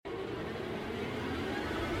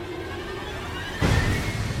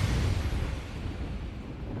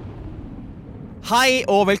Hei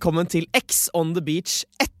og velkommen til X on the Beach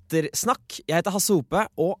ettersnakk. Jeg heter Hasse Hope,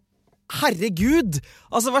 og herregud,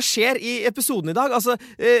 altså hva skjer i episoden i dag? Altså,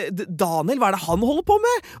 Daniel, hva er det han holder på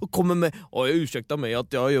med? Og kommer med, ursäkta meg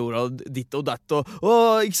at jeg gjorde ditt og datt,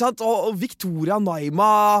 og ikke sant? Og Victoria Naima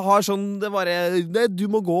har sånn, det bare, du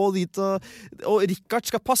må gå dit, og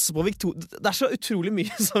Richard skal passe på Victoria. Det er så utrolig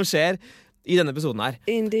mye som skjer i denne episoden her.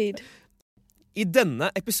 Indeed. I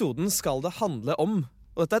denne episoden skal det handle om,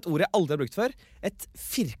 og dette er et ord jeg aldri har brukt før, et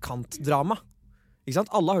firkantdrama. Ikke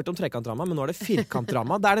sant? Alle har hørt om trekantdrama, men nå er det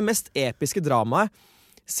firkantdrama. Det er det mest episke dramaet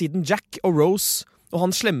siden Jack og Rose og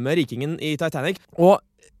han slemme rikingen i Titanic. Og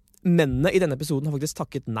mennene i denne episoden har faktisk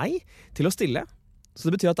takket nei til å stille. Så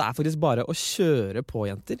det betyr at det er faktisk bare å kjøre på,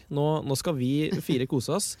 jenter. Nå skal vi fire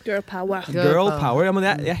kose oss. Girl power. Girl power, ja,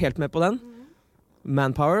 men jeg er helt med på den.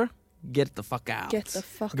 Manpower. Get the fuck out. Get the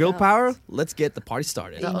fuck Girl out. power, let's get the party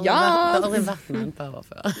started. Det har Ja! aldri vært manpower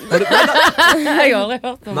før. Jeg har aldri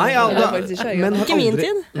hørt om Nei, det. ja, Det er faktisk ikke jeg. men har Ikke min aldri,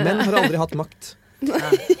 tid. men har aldri hatt makt.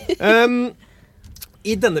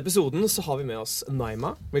 I denne episoden så har vi med oss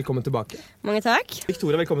Naima. Velkommen tilbake. Mange takk.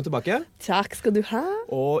 Victoria, velkommen tilbake. Takk skal du ha.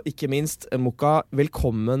 Og ikke minst Mokka,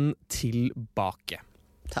 velkommen tilbake.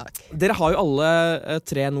 Takk. Dere har jo alle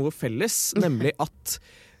tre noe felles, nemlig at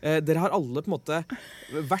dere har alle på en måte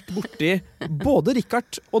vært borti både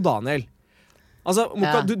Richard og Daniel. Altså,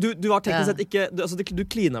 Mokka, Ja. du har teknisk Ja. sett ikke du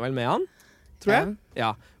klina vel med han, tror jeg?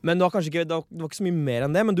 Ja. Men du har kanskje ikke, det var ikke så mye mer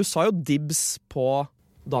enn det, men du sa jo dibs på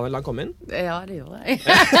Daniel da han kom inn. Ja, det gjorde jeg.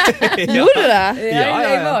 Gjorde du det?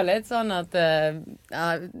 Jeg var litt sånn at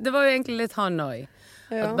ja, det var jo egentlig litt han òg.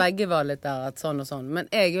 Ja. At begge var litt der, at sånn og sånn. Men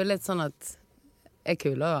jeg er jo litt sånn at jeg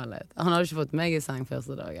kuler jo han litt. Han hadde ikke fått meg i seng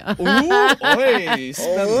første dagen. Oi,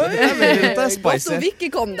 spennende. Det er Godt spicy. og Vicky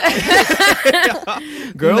kom der.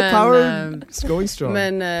 Girl Men, power is going strong.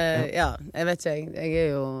 Men ja, jeg vet ikke. Jeg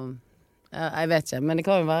er jo jeg vet ikke, men det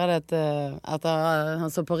kan jo være det at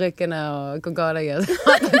han så på rykkene og hvor gal jeg er.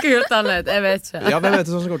 At han kulte han litt. Jeg vet ikke. Ja, hvem vet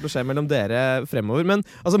hva som kommer til å skje mellom dere fremover. Men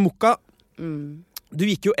altså, Mokka, du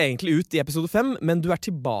gikk jo egentlig ut i episode 5, men du er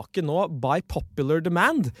tilbake nå by popular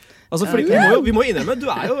demand. Altså, fordi vi må innrømme, du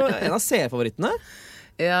er jo en av seerfavorittene.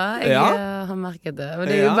 Ja, jeg har merket det. Og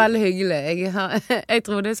det er jo Ja. veldig hyggelig. Jeg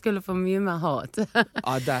trodde jeg skulle få mye mer hat.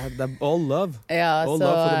 Ah, det er all love. Ja, All så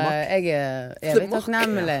love for the mock. jeg er evig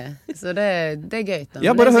takknemlig. Så det er gøy. Da.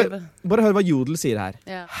 Ja, Men bare jeg hør hva Jodel sier her.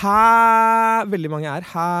 Ja. Hæ? Veldig mange er.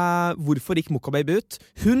 Hæ? Hvorfor gikk Mokka Baby ut?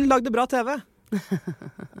 Hun lagde bra TV.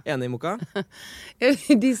 Enig, Mokka?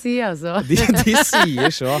 De sier så. De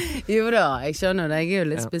sier så. Jo da, jeg skjønner det. Jeg er jo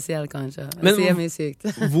litt Ja. spesiell, kanskje. Men- Jeg sier mye sykt.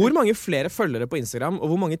 Hvor mange flere følgere på Instagram, og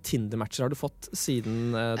hvor mange Tinder-matcher har du fått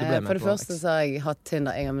siden du ble med For det på første så har jeg hatt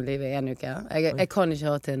Tinder en gang i livet i en uke. Jeg kan ikke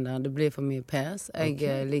ha Tinder, det blir for mye pes. Jeg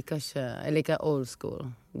liker old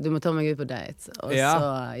school. Du må ta meg ut på date, og Ja.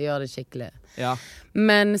 så gjør det skikkelig. Ja.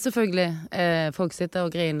 Men selvfølgelig, folk sitter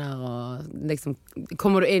og griner, og liksom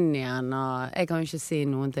kommer du inn igjen, og jeg kan jo ikke si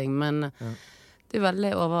noen ting, men det er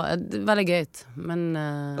veldig gøyt. Men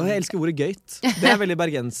Og jeg elsker ordet gøyt. Det er veldig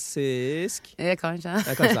bergensisk. kanskje.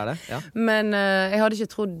 Ja, kanskje det er det. Ja. Men jeg hadde ikke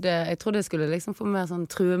trodd jeg trodde jeg skulle liksom få mer sånn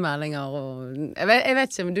truemeldinger og jeg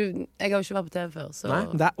vet ikke, men jeg har jo ikke vært på TV før, så Nei,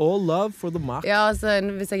 det er all love for the mock. ja, altså,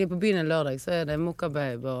 hvis jeg er på byen en lørdag, så er det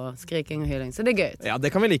mokkababe og skriking og hyling. Så det er gøy. Ja,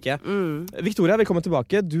 det kan vi like. Victoria, velkommen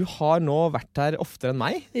tilbake. Du har nå vært her oftere enn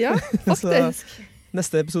meg. Ja, faktisk.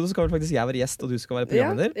 Neste episode skal vel faktisk jeg være gjest, og du skal være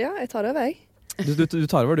programleder. Ja, jeg tar det over, jeg. Du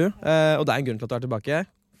tar over, du. Og det er en grunn til at du er tilbake.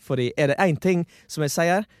 Fordi er det én ting som jeg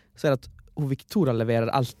sier, så er det at Victoria leverer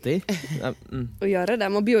alltid. Å gjøre det,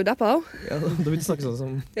 må bjude på. Ja, da vil du snakke sånn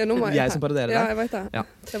som Ja, nå må jeg som parodierer Ja, deg. jeg vet det. Ja.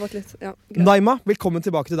 Det var litt, ja. greit. Naima, velkommen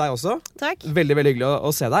tilbake til deg også. Takk. Veldig, veldig hyggelig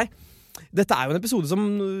å se deg. Dette er jo en episode som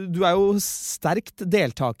du er jo sterkt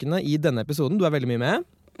deltakende i denne episoden. Du er veldig mye med.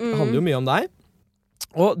 Det handler jo mye om deg.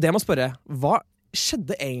 Og det jeg må spørre, hva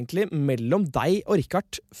skjedde egentlig mellom deg og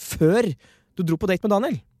Richard før du dro på date med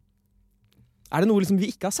Daniel? Er det noe liksom vi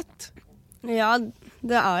ikke har sett? Ja,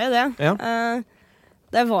 det er jo det. Ja.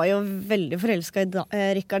 Det var jo veldig forelska i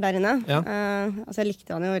Richard der inne. Ja. Altså, jeg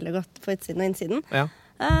likte han jo veldig godt på utsiden og innsiden. Ja.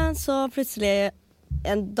 Så plutselig,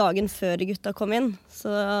 en dagen før gutta kom inn,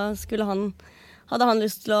 så hadde han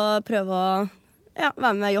lyst til å prøve å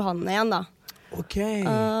være med Johanne igjen, da. Ok.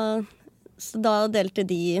 Så da delte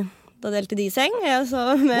de seng, jeg så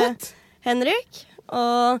med Henrik.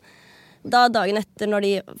 Og da dagen etter, når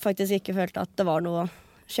de faktisk ikke følte at det var noe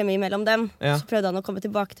kjemi mellom dem, så prøvde han å komme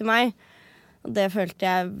tilbake til meg. Og det følte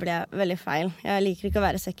jeg ble veldig feil. Jeg liker ikke å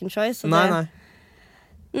være second choice. Nei.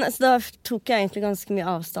 Så da tok jeg egentlig ganske mye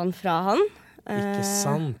avstand fra han. Ikke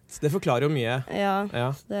sant. Det forklarer jo mye. Ja.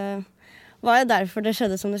 Ja. var jo derfor det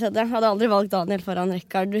skjedde som det skjedde. Jeg hadde aldri valgt Daniel foran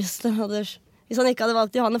Rikard hvis han ikke hadde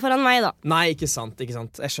valgt Johanne foran meg, da. Nei, ikke sant.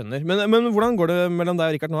 Jeg skjønner. Men hvordan går det mellom deg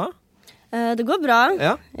og Rikard nå, da? Det går bra.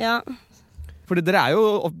 Ja. Fordi dere er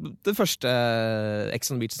jo det første Ex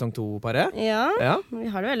on the Beach sesong 2-paret. Ja, vi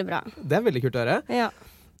har det veldig bra. Det er veldig kult å høre. Ja.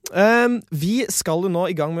 Vi skal jo nå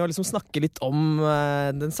i gang med å liksom snakke litt om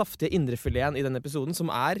den saftige indrefileten i denne episoden, som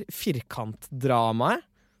er firkantdramaet.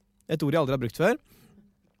 Et ord jeg aldri har brukt før.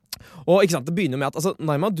 Og ikke sant, det begynner med at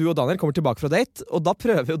Naima, du og Daniel kommer tilbake fra date, og da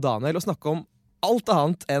prøver jo Daniel å snakke om alt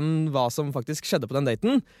annet enn hva som faktisk skjedde på den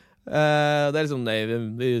daten. Det er liksom,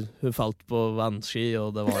 hun falt på vannski,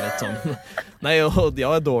 og det var litt sånn Nei, og de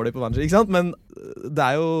er dårlige på vannski, ikke sant? Men det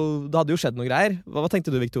hadde jo skjedd noe greier. Hva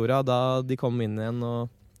tenkte du, Victoria, da de kom inn igjen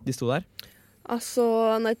og de sto der? Altså,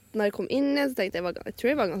 når jeg kom inn igjen, så tenkte jeg tror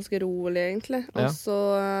jeg var ganske rolig, egentlig. Og så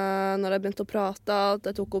når jeg begynte å prate, at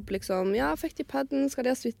jeg tok opp liksom, fikk de padden, skal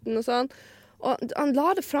de ha suiten og sånn. Og han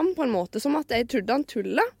la det fram på en måte som at jeg trodde han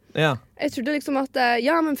tullet. Ja. Jeg trodde liksom at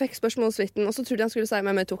men fikk spørsmål om suiten, og så trodde han skulle si,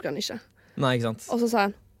 men jeg tok den ikke. Nei, ikke sant. Og så sa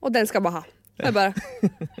han, og den skal jeg bare ha. Jeg bare,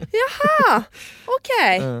 jaha, ok.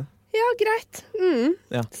 Ja, greit.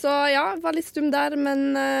 Ja. Så var litt stum der,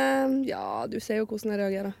 men du ser jo hvordan jeg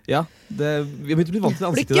reagerer. Ja, vi har begynt å bli vant til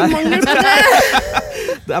ansiktet Blikket mangler på det.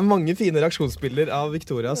 Det er mange fine reaksjonsbilder av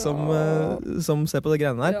Victoria som ser på det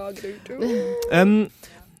greiene der. Ja,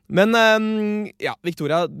 men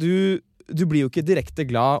Victoria, du blir jo ikke direkte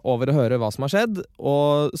glad over å høre hva som har skjedd,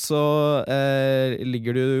 og så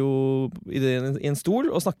ligger du jo i en stol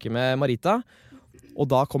og snakker med Marita, og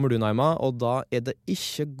da kommer du, Naima, og da er det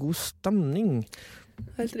ikke god stemning.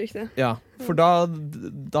 Helt riktig. Ja, for da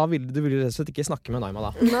ville du rett og slett ikke snakke med Naima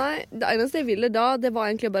da. Nei, det eneste jeg ville da, det var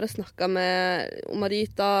egentlig å bare snakke med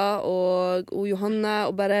Marita og Johanne,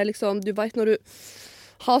 og bare liksom, du vet når du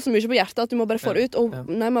har så mye på hjertet at du må bare få det ut, og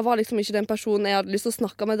Naima var liksom ikke den personen jeg hadde lyst til å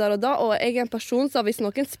snakke med der og da, og jeg er en person som hvis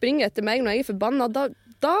noen springer etter meg når jeg er forbannet,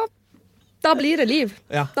 da blir det liv.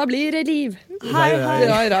 Ja. Da blir det liv. Hei.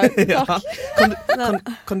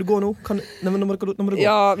 Takk. Kan du gå nå? Nå må du gå.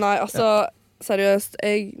 Ja, nei, altså, seriøst,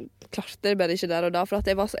 jeg klarte det bare ikke der og da, for at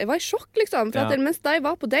jeg var i sjokk, liksom. For at mens de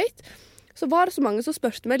var på date, så var det så mange som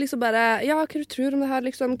spørste meg liksom bare, hva du tror om det her,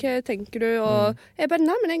 liksom, hva tenker du? Og jeg bare,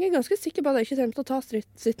 nei, men jeg er ganske sikker på at jeg ikke trengte å ta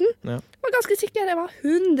suiten. Jeg var ganske sikker, jeg var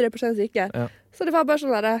 100% sikker. Ja. Så det var bare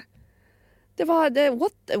sånn der,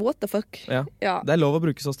 what the fuck? Ja. Det er lov å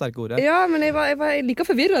bruke så sterke ord her. Ja, men jeg var like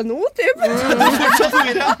forvirret nå, typ.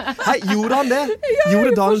 Hei, gjorde han det?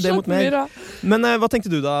 Gjorde Daniel det mot meg? Forvirret. Men hva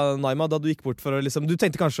tenkte du da, Naima, da du gikk bort for å liksom, du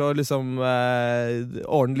tenkte kanskje å liksom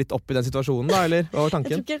ordne litt opp i den situasjonen da, eller? Hva var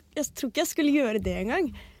tanken? Jeg tror ikke jeg skulle gjøre det engang.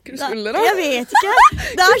 Hva du skulle da? Jeg vet ikke.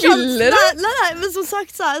 Det er sånn, ville du? nei, men som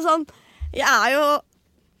sagt så er det sånn,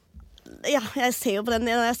 jeg ser jo på den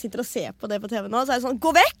når jeg sitter og ser på det på TV nå, så er det sånn,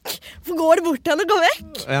 gå vekk! Hvorfor går du bort til henne? Gå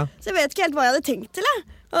vekk! Ja. Så jeg vet ikke helt hva jeg hadde tenkt til, jeg.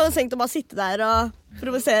 Jeg hadde tenkt å bare sitte der og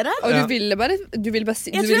provosere. Og du ville bare Jeg tror jeg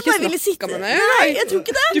ikke bare ville sitte. snakke med meg? Nei, jeg tror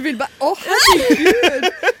ikke det. Du ville bare, herregud!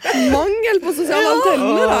 Mangel på sosiale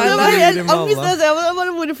antenner, da, Jeg eller? var helt Veldig angst når mala. jeg ser på det.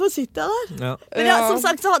 Bare, hvorfor sitter jeg der? Ja. Men som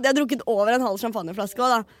sagt så hadde jeg drukket over en halv champagneflaske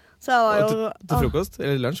også, da. Så jeg var jo... Til frokost?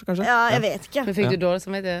 Eller lunsj, kanskje? Ja, jeg vet ikke. Men fikk du dårlig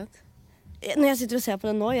samvittighet? Når jeg sitter og ser på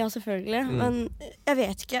det nå, ja, selvfølgelig. Men jeg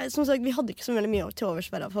vet ikke. Som sagt, vi hadde ikke så veldig mye til overs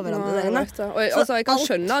for hverandre der inne. Og jeg kan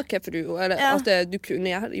skjønne hvorfor du at du kunne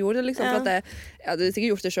gjøre det, liksom. For at jeg hadde sikkert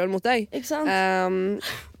gjort det selv mot deg. Ikke sant?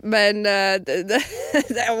 Men jeg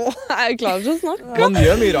klarer ikke å snakke. Man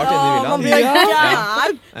gjør mye rart inni Man Villaen. blir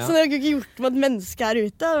gæren. Så det har jo ikke gjort med et menneske her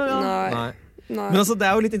ute. Nei. Men altså, det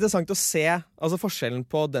er jo litt interessant å se forskjellen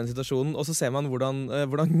på den situasjonen, og så ser man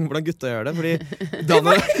hvordan gutta gjør det. Fordi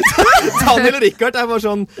Daniel og Rikard er bare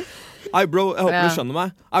sånn, «Hei bro, jeg håper du skjønner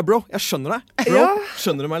meg». «Hei bro, jeg skjønner deg». «Bro,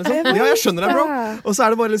 skjønner du meg?» liksom? «Ja, jeg skjønner deg, bro». Og så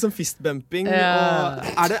er det bare liksom fistbumping. Og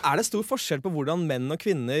er det stor forskjell på hvordan menn og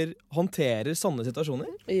kvinner håndterer sånne situasjoner?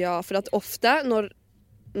 Ja, for at ofte når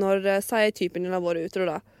sier typen din har vært utro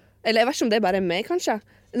da, eller jeg vet ikke om det bare er meg, kanskje.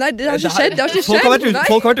 Nei, det har ikke skjedd.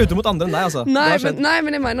 Folk har vært ute mot andre enn deg, altså. Nei,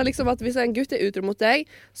 men jeg mener liksom at hvis en gutt er utro mot deg,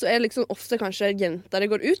 så er det liksom ofte kanskje jenter det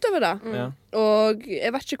går utover da. Ja. Og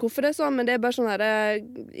jeg vet ikke hvorfor det er sånn, men det er bare sånn her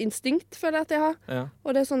instinkt, føler jeg at jeg har. Ja.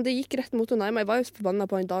 Og det er sånn, det gikk rett mot henne. Jeg var jo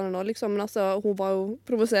forbannet på en Daniel nå, liksom, men altså, hun var jo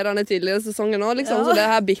provoserende tidligere i sesongen nå, liksom, så det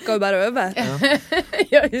her bikket jo bare over.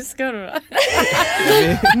 Ja, husker du det?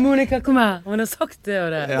 Monica, kom her. Hun har sagt det og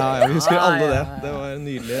det. Ja, vi husker alle det. Det var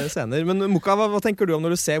nydelige scener. Men Moka, hva tenker du om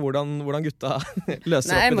når du ser hvordan gutta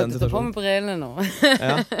løser opp i den situasjonen? Nei, jeg måtte ta på meg brillene nå.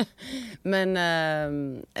 Ja. Men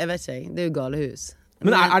jeg vet ikke, det er jo galehus.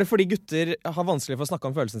 Men er det fordi gutter har vanskelig for å snakke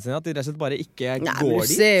om følelsene sine, at de rett og slett bare ikke går dit?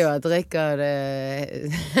 Du ser jo at Rikard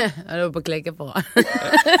er på å klikke på.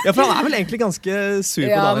 Ja, for han er vel egentlig ganske sur på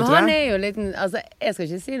Ja, Daniel, men tror han jeg. er jo litt altså, jeg skal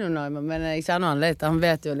ikke si noe nå, men jeg kjenner han litt. Han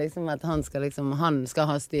vet jo liksom at han skal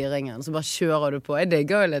ha styringen. Så bare kjører du på. Jeg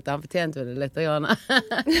digger jo litt, han fortjente jo det litt.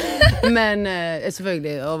 Men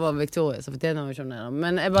selvfølgelig, over Victoria så fortjener han jo ikke om det.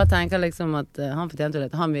 Men jeg bare tenker liksom at han fortjente jo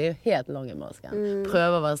litt. Han vil jo helt lang i masken.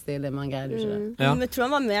 Prøver å være stilig, men han greide jo ikke det. Ja. Men jeg tror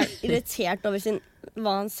han var mer irritert over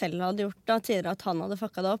hva han selv hadde gjort da, tidligere at han hadde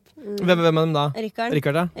fucka det opp. Hvem er dem da?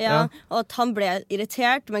 Rikard. Ja. Ja, og at han ble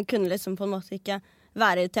irritert, men kunne liksom på en måte ikke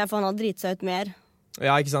være irritert, for han hadde dritt seg ut mer.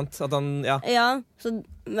 Ja, ikke sant? At han, ja. Ja,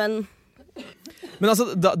 men altså,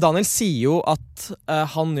 Daniel sier jo at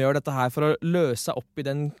han gjør dette her for å løse opp i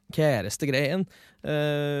den kjæreste-greien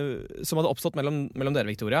som hadde oppstått mellom dere,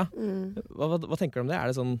 Victoria. Hva tenker du om det?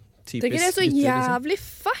 Er det sånn typisk Det er så gutter, jævlig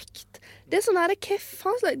fucked. Det er sånn her, hva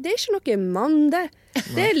faen, det er ikke noe mann, det.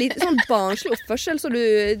 Det er litt sånn barnslig oppførsel, så du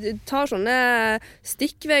tar sånne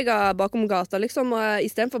stikkveger bakom gata, liksom, og i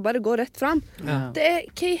stedet for bare gå rett frem. Ja. Det er,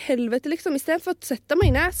 hva i helvete, liksom, i stedet for å sette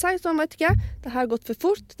meg ned, si sånn, vet du hva, det her har gått for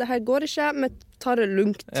fort, det her går ikke, men tar det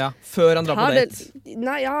lungt. Ja, før han drar på date.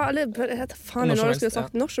 Nei, ja, eller, faen, når jeg skulle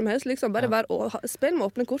sagt når som helst, liksom, bare spill med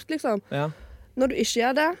åpne kort, liksom. Ja. Når du ikke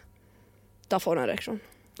gjør det, da får du en reaksjon.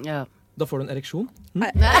 Ja. Da får du en ereksjon? Nei.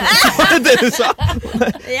 Var det det du sa?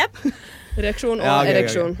 Jepp. Reaksjon og Ja, ok.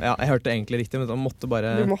 ereksjon. Ja, jeg hørte egentlig riktig, men jeg måtte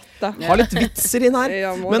bare Du måtte. ha litt vitser inn her.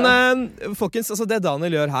 Ja, må Men folkens, altså det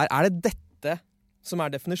Daniel gjør her, er det dette som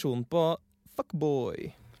er definisjonen på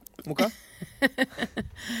fuckboy? Moka?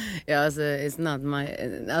 Ja, altså, it's not my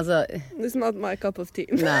altså, It's not my cup of tea.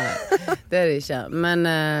 nei, det er det ikke. Men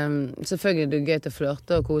selvfølgelig det er gøy til å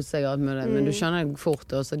flørte og kose seg og alt mulig, men du skjønner det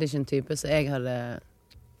fort også, det er ikke en type så jeg hadde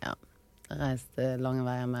reist lange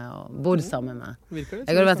veier med og bodd sammen med. Virker det?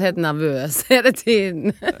 Jeg hadde vært helt nervøs hele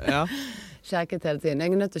tiden. Ja. Sjekket hele tiden.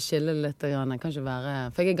 Jeg er nødt til å skille litt, jeg kan ikke være,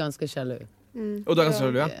 for jeg er ganske sjalu. Og du er ganske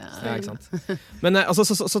sjalu, ja? Ja, ikke sant. Men altså,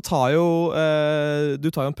 så tar jo du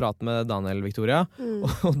tar jo en prat med Daniel, Victoria,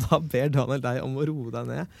 og da ber Daniel deg om å roe deg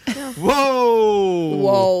ned.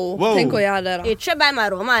 Wow! Tenk å gjøre det, da. Ikke bare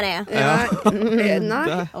meg rå meg ned.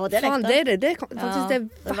 Nei, Og det faen, lekte. det er faktisk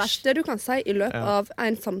det verste du kan si i løpet av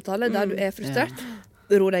en samtale der du er frustrert.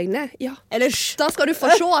 Ro deg ned. Ja. Ellers Da skal du få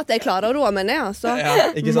se at jeg klarer å roe meg ned, altså. Ja,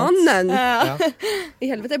 ikke sant? Mannen! Ja. I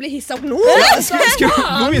helvete, jeg blir hissa opp nå!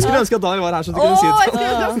 Hvor mye skulle du ønske at Daniel var her, så du kunne si Jeg det?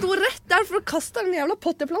 skulle stå rett der for å kaste den jævla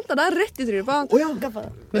potteplanta der rett i trynet på han.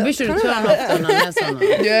 Men blir ikke du tørn ofte når det er sånn?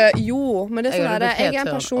 Jo, men det er Jeg sånn hadde her, blitt jeg helt er en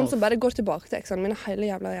tørr person av. som bare går tilbake til eksamen mine hele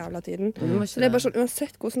jævla tiden. må ikke Så det er det. bare sånn,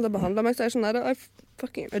 uansett hvordan det behandler meg, så er det sånn der, I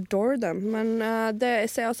fucking adore them. Men det er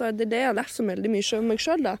det jeg har lært så veldig mye om meg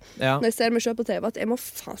selv da. Ja. Når jeg ser meg selv på TV, at jeg må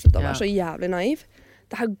faen slutte å Ja. være så jævlig naiv.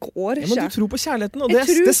 Det her går Ja, ikke. men du tror på kjærligheten, og Jeg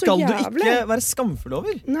det tror så skal du jævlig. ikke være skamfull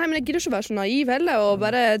over. Nei, men jeg gidder ikke å være så naiv heller, og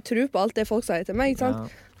bare tro på alt det folk sier til meg, ikke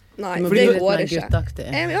sant? Nei, Du må det bli litt går mer ikke. guttaktig.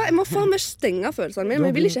 Jeg må faen meg stenge følelsene mine, men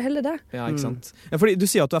jeg vil ikke heller det. Ja, ikke sant? Ja, fordi du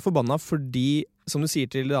sier at du er forbanna fordi, som du sier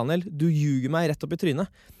til Daniel, du ljuger meg rett opp i trynet.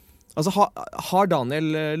 Altså, har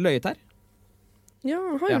Daniel løyet her? Ja,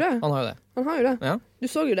 han har jo det. Han har jo det. Han har jo det. Ja. Du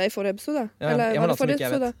så jo det i forrige episode. Ja, Eller jeg må var det late som forrige ikke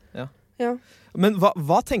jeg episode? vet. Ja. Ja. Men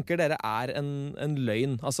hva tenker dere er en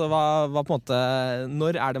løgn? Altså, hva på en måte,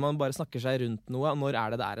 når er det man bare snakker seg rundt noe, og når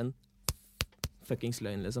er det er en fuckings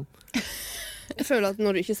løgn, liksom? Jeg føler at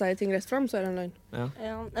når du ikke sier ting rett frem, så er det en løgn.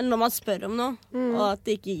 Ja, eller når man spør om noe, og at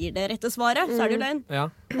det ikke gir det rette svaret, så er det jo løgn. Ja.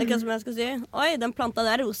 Det er ikke som jeg skal si. Oi, den planta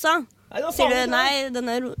der er rosa. Nei, Sier du nei, den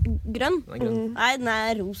er grønn? Den er grønn. Nei, den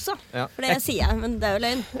er rosa. Ja. For det sier jeg, men det er jo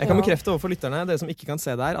løgn. Jeg kan bekrefte overfor lytterne, dere som ikke kan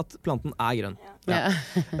se det her, at planten er grønn. Ja.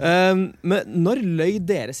 Men når løy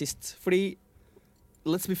dere sist? Fordi,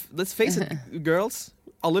 let's face it, girls,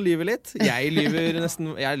 alle lyver litt. Jeg lyver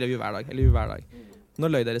hver dag. Jeg lyver hver dag. Når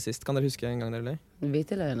løy dere sist? Kan dere huske en gang dere løy?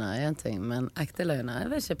 Hvite løgner er en ting, men ekte løgner, jeg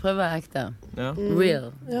vet ikke, prøv å være ekte. Ja. Real.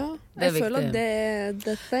 Ja, Det er jeg føler viktig. at det er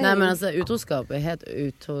the thing. Nei, men altså, utroskap er helt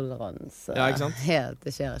utoleranse. Ja, ikke sant? Helt,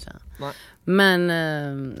 det skjer ikke. Nei. Men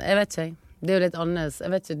jeg vet ikke, det er jo litt annerledes.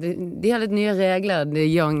 Jeg vet ikke, de har litt nye regler,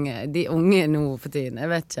 de unge nå for tiden.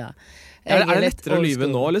 Jeg vet ikke. Er det litt lettere å old lyve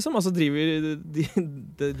school. nå, liksom? Altså, driver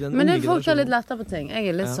den Men det unge er folk tar litt generasjonen- lettere på ting. Jeg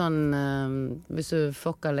er litt Ja. sånn hvis du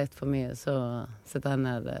fucker litt for mye, så setter jeg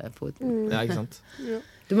ned foten. Ja, ikke sant?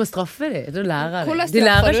 Du må straffe dem, du lærer dem. Hvordan De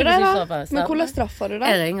lærer straffer du ikke det, hvis da? du straffer. Men hvordan straffer du det?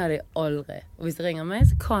 Jeg ringer de aldri. Og hvis de ringer meg,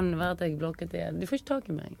 så kan det være at jeg blokker til. De får ikke tak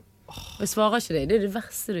i meg. Og jeg svarer ikke dem. Det er det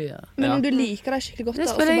verste du gjør. Men Ja. om du liker deg skikkelig godt, Det da, og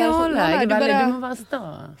så spiller ingen bare sånn, rolle. nei, Jeg er du veldig, bare- du må være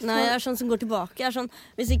sta. Nei, jeg er sånn som går tilbake. Jeg er sånn,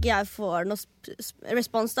 hvis ikke jeg får noe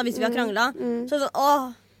respons da, hvis vi har kranglet, så er det sånn,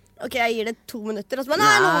 åh, ok, jeg gir det 2 minutter, og så bare,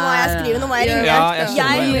 nei, nå må jeg skrive, nå må jeg ringe. Ja, jeg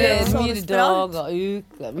skjønner jeg det. blir så Mye desperat. dager,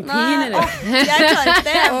 uker, men Nei, pinlig. jeg klarer ikke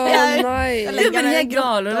det. Jeg nei. Du legger blir ned helt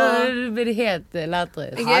gal, og grått, du blir helt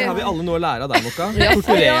lettrist. Her har vi alle noe å lære av deg, Mokka.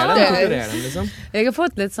 Torturer dem, liksom. Jeg har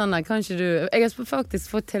fått litt sånn der, kanskje du Jeg har faktisk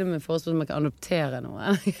fått til og med forespørsel om jeg kan adoptere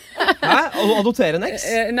noe. Hæ? Å adoptere en eks?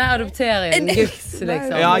 Nei, adoptere en gutt,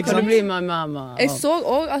 liksom. Ja, ikke Kan sant? du bli my mamma? Jeg så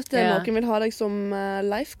òg at Ja. noen vil ha deg som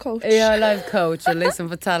life coach. Ja, life coach, og liksom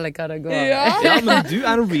fortelle hva det går. Ja, men du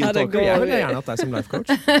er en real Ja, det talker. går. Jeg vil gjerne hatt deg som life coach.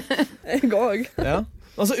 Jeg òg. Ja.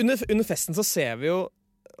 Altså, under festen så ser vi jo,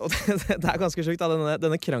 og det er ganske sjukt, da,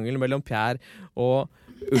 denne krangelen mellom Pierre og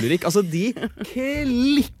Ulrik. Altså, de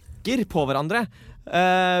klikker på hverandre.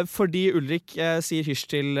 Fordi Ulrik sier hysj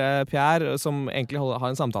til Pierre, som egentlig har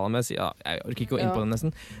en samtale med, sier, ja, jeg orker ikke gå inn på det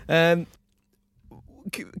nesten.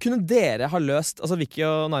 Kunne dere ha løst, altså Vicky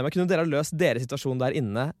og Naima, kunne dere ha løst deres situasjon der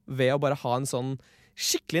inne ved å bare ha en sånn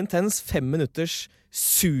skikkelig intens 5 minutters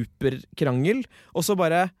superkrangel, og så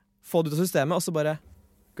bare få det ut av systemet, og så bare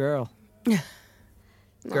girl.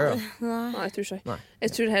 Girl. Nei, jeg tror ikke. Nei.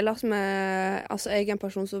 Jeg tror heller at altså, jeg er en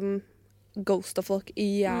person som ghoster folk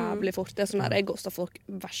jævlig fort. Det er sånn her, jeg ghoster folk,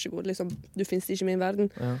 vær så god, liksom, du finnes ikke i min verden.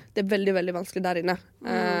 Ja. Det er veldig, veldig vanskelig der inne.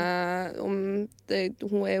 Hun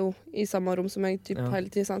er jo i samme rom som meg hele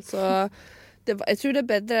tiden, sant? Så jeg tror det er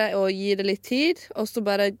bedre å gi det litt tid, og så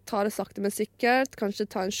bare ta det sakte, men sikkert. Kanskje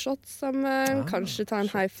ta en shot sammen, kanskje ta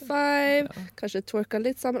en high five, kanskje twerke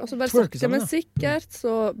litt sammen, og så bare Twerke sakte, sammen, men sikkert,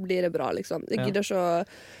 så blir det bra, liksom. Jeg Ja. gidder ikke å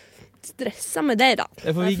stresse med det, da.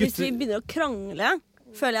 For vi Hvis vi gutter, begynner å krangle,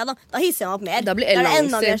 føler jeg da hisser jeg meg opp mer. Da blir Da jeg er det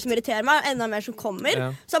enda langsint. mer som irriterer meg, enda mer som kommer. Ja.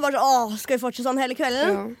 Så jeg bare sånn, skal vi fortsette sånn hele kvelden?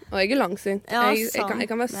 Ja. Og jeg er langsint. Ja, Jeg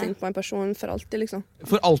kan være sant. sint på en person for alltid, liksom.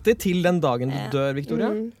 for alltid til den dagen du dør,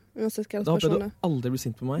 Victoria. Uansett hva Da håper jeg person du er. aldri blir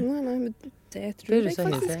sint på meg. Nei, men det tror Blir du jeg så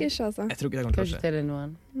faktisk hissig? ikke, altså. Jeg tror ikke det kommer til å Kanskje skje. til det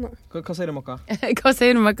noen. Hva sier du, Mokka? Hva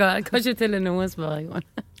sier du med hva? Kanskje til det noen, spør jeg om.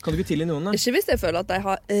 Kan du ikke tilgi noen, da? Ikke hvis jeg føler at de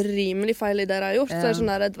har rimelig feil i det de har gjort. Så er det Ja.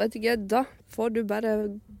 sånn der, vet ikke, da får du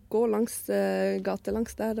bare gå langs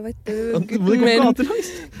gatelangs der, det vet du. Må du gå Men- gatelangs?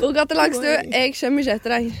 Gå gatelangs, du. Jeg kommer ikke etter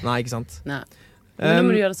deg. Nei, ikke sant. Nei. Men nå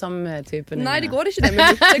må du gjøre det samme med typen. Nei, det går ikke det med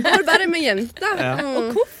gutter. Det går bare med jenter. Ja.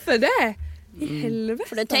 Og hvorfor det? I helvete.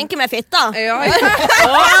 For du tenker med fitta. Ja,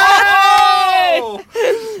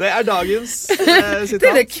 Det er dagens Det er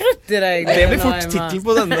sitat. det krutt i deg. Det blir fort Naima. tittel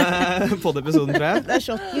på denne poddepisoden, tror jeg. Det er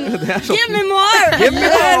shotten. Det er sånn. Give me more! Give me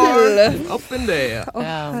more! Up in there. Å,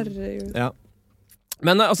 Ja. herregud. Ja.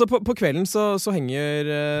 Men altså, på kvelden så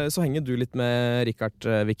henger du litt med Richard,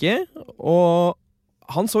 Vicky. Og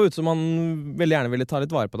han så ut som han veldig gjerne ville ta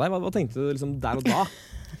litt vare på deg. Hva tenkte du liksom der og da?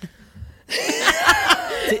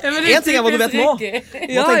 En ting er hva du vet nå.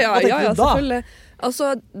 Ja, hva tenkte du da? selvfølgelig.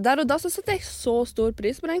 Altså, der og da så satte jeg så stor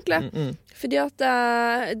pris på det, egentlig. Fordi at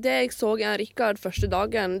det jeg så av Richard første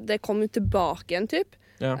dagen, det kom jo tilbake igjen, typ.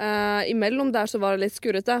 Ja. Imellom der så var det litt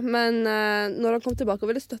skurrete, men når han kom tilbake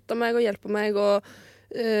og ville støtte meg og hjelpe meg og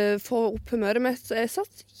få opp humøret mitt, så jeg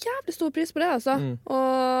satt jævlig stor pris på det, altså.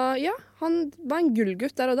 Og ja, han var en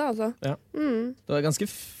gullgutt der og da, altså. Ja. Det var ganske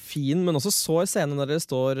fin, men også så scenen der dere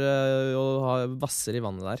står og har vasser i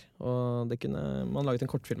vannet der. Og det kunne man laget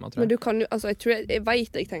en kortfilm av, tror Men jeg. du kan jo, altså jeg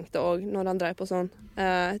vet jeg tenkte også når han drev på sånn.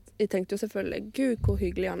 Jeg tenkte jo selvfølgelig, gud hvor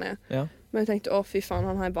hyggelig han er. Ja. Men jeg tenkte, å fy faen,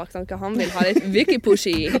 han har en baktanke, han vil ha litt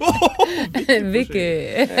Vicky-pushy. Vicky.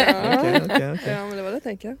 Ok. Ja, men det var det jeg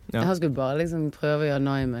tenker. Ja. Han skulle bare liksom prøve å gjøre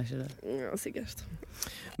Naima, ikke det? Ja, sikkert.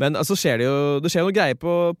 Men altså skjer det skjer noe greier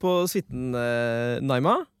på suiten,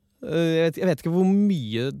 Naima. Jeg vet ikke hvor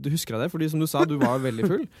mye du husker av det, fordi som du sa, du var veldig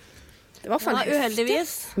full. Det var Ja, faen heftig.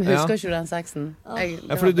 uheldigvis. Men Ja. husker ikke du den sexen?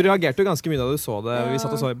 Ja, fordi du reagerte jo ganske mye da du så det. Vi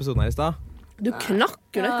satt og så episoden her i stad. Du knakk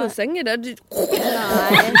jo deg på sengen der.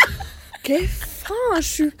 Nei. Hva faen,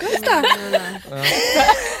 sjukeste?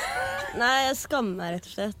 Nei, jeg skammer meg rett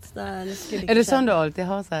og slett. Det skulle ikke Er det skje. sånn du alltid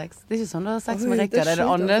har sex? Det er ikke sånn du har sex Oi, med det er Rikard? Er det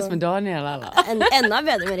sjukt, annerledes altså. med Daniel, eller? Enda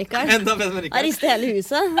bedre med Richard. Enda bedre med Han rister hele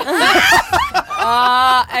huset.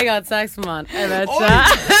 Jeg har hatt sex med han. Jeg vet ikke.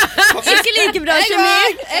 Ikke like bra kjemi.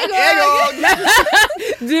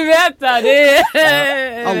 Du vet det!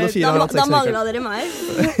 Alle fire har hatt Da sex med mangla Richard. dere meg.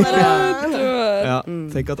 Bare, Ja,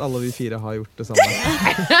 tenk at alle vi fire har gjort det samme.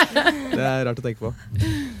 Det er rart å tenke på.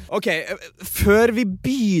 Ok, før vi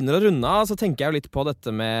begynner å runde av, så tenker jeg jo litt på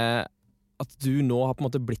dette med at du nå har på en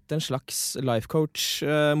måte blitt en slags life coach,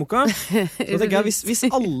 Mokka. Så tenker jeg,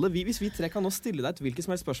 hvis vi tre kan nå stille deg et hvilket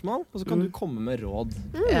som helst spørsmål, og så kan du komme med råd.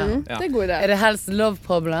 Det er god idé. Er det helst love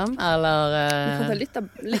problem, eller Det er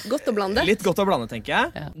litt godt å blande. Litt godt å blande, tenker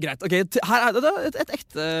jeg. Ja. Greit, ok, her er det et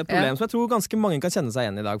ekte problem som jeg tror ganske mange kan kjenne seg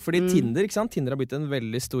igjen i dag. Fordi Tinder, ikke sant? Tinder har blitt en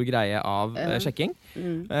veldig stor greie av sjekking.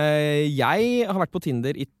 Jeg har vært på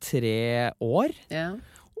Tinder i 3 år,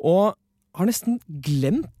 og har nesten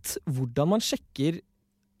glemt hvordan man sjekker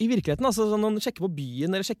i virkeligheten. Altså sånn, man sjekker på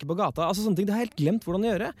byen eller sjekker på gata. Altså sånne ting, det har jeg helt glemt hvordan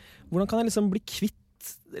jeg gjør. Hvordan kan jeg liksom bli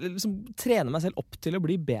kvitt, eller liksom trene meg selv opp til å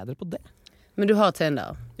bli bedre på det? Men du har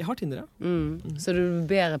Tinder? Jeg har Tinder, ja. Så du er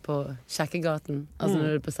bedre på sjekkegaten? Altså når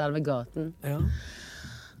du er på selve gaten? Ja.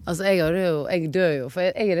 Altså jeg dør jo, for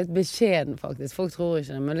jeg er litt beskjeden faktisk. Folk tror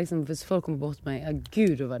ikke det, men liksom hvis folk kommer bort til meg, ja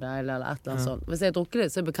gud du var deilig, eller et eller annet sånt. Hvis jeg drukker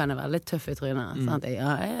litt, så kan jeg være litt tøff i trynet. Sant?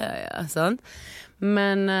 Ja, sant?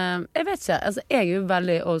 Men jeg vet ikke, altså jeg er jo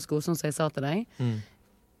veldig old school, sånn som jeg sa til deg.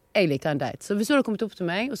 Jeg liker en date. Så hvis du hadde kommet opp til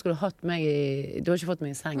meg, og skulle hatt meg du har ikke fått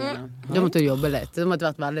meg i sengen, da måtte du jobbe litt. Du måtte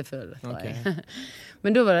vært veldig full, tror jeg.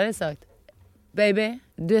 Men da var det sagt, baby,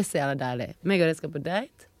 du er så jævlig deilig. Meg og deg skal på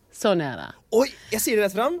date. Sånn er det. Oi, jeg sier det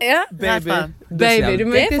rett frem. Ja, baby. Baby, du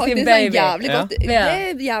må Det er ikke si faktisk baby. jævlig godt. Ja. Det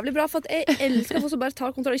er jævlig bra, for at jeg elsker folk som bare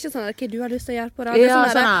tar kontroll. Ikke sånn at du har lyst til å gjøre på det. Det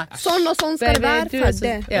er Ja, sånn og sånn skal det være. Baby, du er så-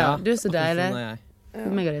 Ferdig. Ja, du er så deilig. Sånn er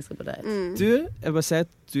jeg. Meg og deg skal på date. Du, jeg bare sier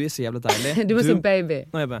at du er så jævla deilig. Du må si baby.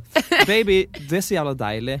 Nå er jeg bare, baby, du er så jævla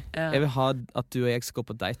deilig. Ja. Jeg vil ha at du og jeg skal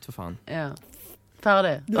gå på date, for faen. Ja.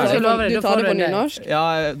 Ferdig. Du tar det på nynorsk.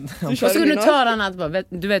 Ja, Og så kan du ta den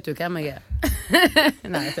etterpå. Du vet jo hvem jeg er.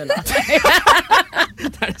 Nei, jeg tuller.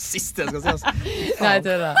 det er det siste jeg skal si, altså. Nei, jeg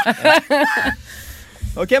tuller.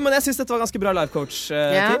 Ok, men jeg synes dette var ganske bra life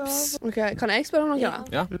coach-tips. Ok, kan jeg spørre om noe da?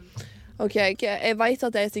 Ja. Ok, jeg vet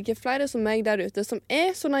at det er sikkert flere som meg der ute som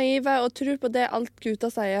er så naive og tror på det alt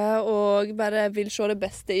gutta sier og bare vil se det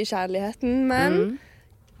beste i kjærligheten, men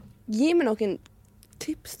gi meg noen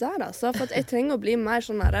tips der, altså, for at jeg trenger å bli mer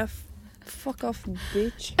sånn der fuck off,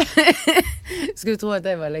 bitch. Skulle tro at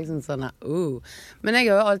jeg var liksom sånn Men jeg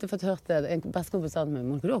har jo alltid fått hørt det. En bestekompis sa til meg,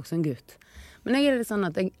 Monica, du er også en gutt. Men jeg er litt sånn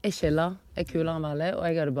at jeg skiller, jeg kuler han veldig, og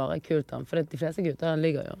jeg har det bare kult han. For de fleste gutter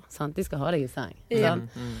ligger jo, sant? De skal ha deg i seng.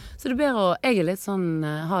 Sant? Så det er bedre å, jeg er litt sånn,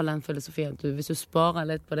 har den filosofien at hvis du sparer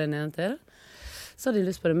litt på det nedentil, så har de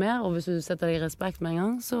lyst på det mer, og hvis du setter deg i respekt med en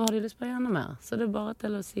gang, så har de lyst på det enda mer. Så det er bare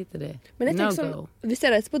til å si til dem. Men jeg tenker sånn, hvis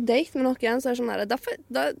jeg reiser på date med noen, så er det sånn her,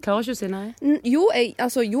 Klarer ikke å si nei?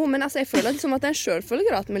 Jo, men jeg føler liksom at det er en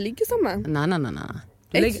selvfølge at vi ligger sammen. Nei.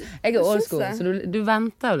 Jeg er old school, så du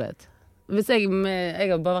venter jo litt. Hvis jeg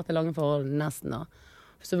har bare vært i lange forhold nesten da.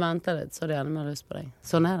 Hvis du venter litt, så har de enda mer lyst på deg.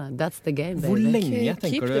 Sånn er det. That's the game, baby. Hvor lenge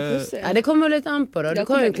tenker du? Ja, det kommer jo litt an på det. Du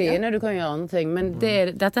kan jo kline, du kan gjøre andre ting, men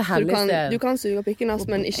dette er hellig sted. Du kan suge pikken hans,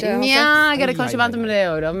 men ikke ha sex. Ja, jeg hadde kanskje ventet med det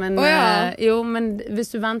også da, men men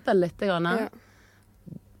hvis du venter litt grann,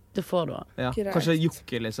 da får du det. Ja, kanskje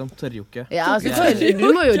jukke liksom, tørrjukke. Ja, altså, du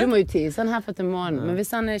må jo tise sånn her for til måneden, men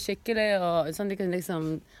hvis han er skikkelig, og sånn de kan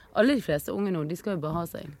liksom... Alle de fleste unge nå, de skal jo bare ha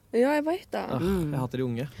seg. Ja, jeg vet det. Jeg hater de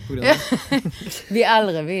unge på grunn av det. Vi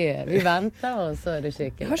eldre, vi venter, og så er det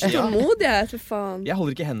skikkelig. Jeg har ikke tålmodighet, for faen. Jeg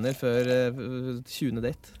holder ikke hender før 20.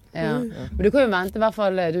 date. Ja. Men du kan jo vente i hvert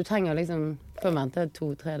fall, du trenger liksom, kan vente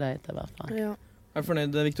 2-3 dater i hvert fall. Ja. Er du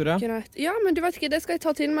fornøyd, Victoria? Greit. Ja, men du vet ikke, det skal jeg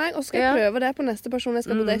ta til meg, og så skal jeg prøve det på neste person jeg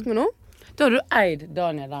skal på date med nå. Da har du eid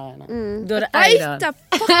Daniel der inne. Da har du eid han.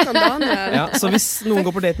 Fucking Daniel. Ja, så hvis noen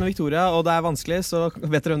går på date med Victoria, og det er vanskelig, så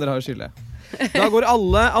vet dere hvem dere har å skylde. Da går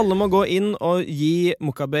alle må gå inn og gi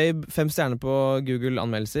Mokka Babe 5 stjerner på Google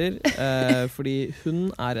anmeldelser, fordi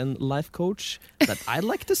hun er en life coach that I'd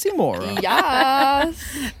like to see more of. Yes.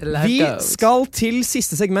 Vi skal til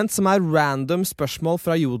siste segment, som er random spørsmål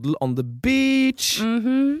fra Jodel on the beach.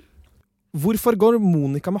 Hvorfor går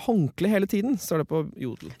Monica med håndkle hele tiden? Står det på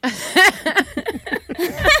Jodel.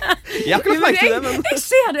 Jeg har ikke lagt merke til det, men jeg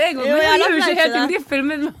ser det, jeg også, men jeg gjør ikke helt om de har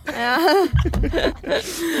filmet meg.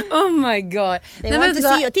 Oh my god. Det var til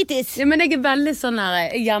si og tittis. Ja, men jeg er veldig sånn her,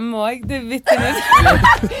 jeg er hjemme også, det er vittig.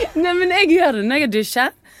 Nei, men jeg gjør det når jeg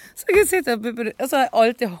dusjer. Så jeg kan sitte oppe på det, og så har jeg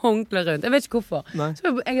alltid håndkler rundt. Jeg vet ikke hvorfor. Så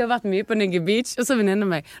jeg har vært mye på Nikki Beach, og så venninner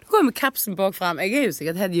meg. Da går jeg med capsen bak frem. Jeg er jo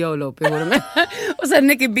sikkert helt YOLO oppi hodet mitt. Og så er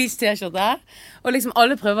Nikki Beach t-skjorte her. Og liksom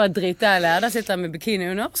alle prøver å drite eller der sitter jeg med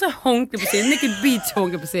bikini under, og så har jeg håndkler på siden. Nikki Beach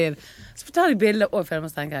håndkler på siden. Så tar de bilder og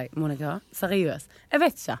filmer, så tenker jeg, Monica, seriøst? Jeg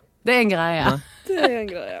vet ikke. Det er en greie. Det er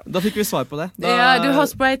en greie. Da fikk vi svar på det. Ja, du har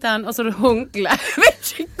spraytan, og så har du håndkle. Jeg vet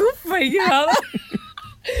ikke hvorfor jeg gjør det.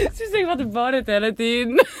 Synes jeg har vært badet hele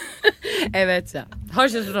tiden. Jeg vet ikke. Har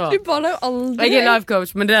ikke svar. Du bader jo aldri. Jeg er life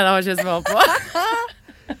coach, men det der har jeg ikke svar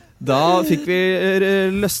på. Da fikk vi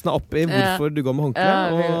løsne opp i hvorfor du går med håndkle,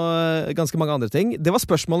 og ganske mange andre ting. Det var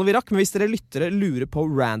spørsmålet vi rakk, men hvis dere lyttere lurer på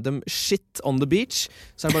random shit on the beach,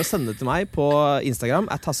 så er det bare å sende det til meg på Instagram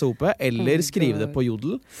 @hassehope, eller skrive det på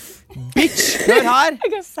Jodel. Bitch, hør her!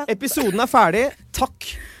 Episoden er ferdig. Takk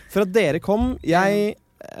for at dere kom. Jeg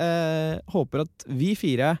håper at vi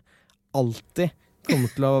 4 alltid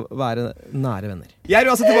kommer til å være nære venner. Jeg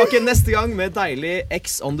er altså tilbake neste gang med deilig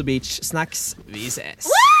X on the beach snacks. Vi ses.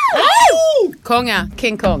 Konge.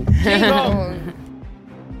 King Kong.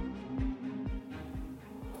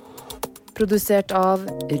 Produsert av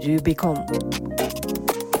Rubicon.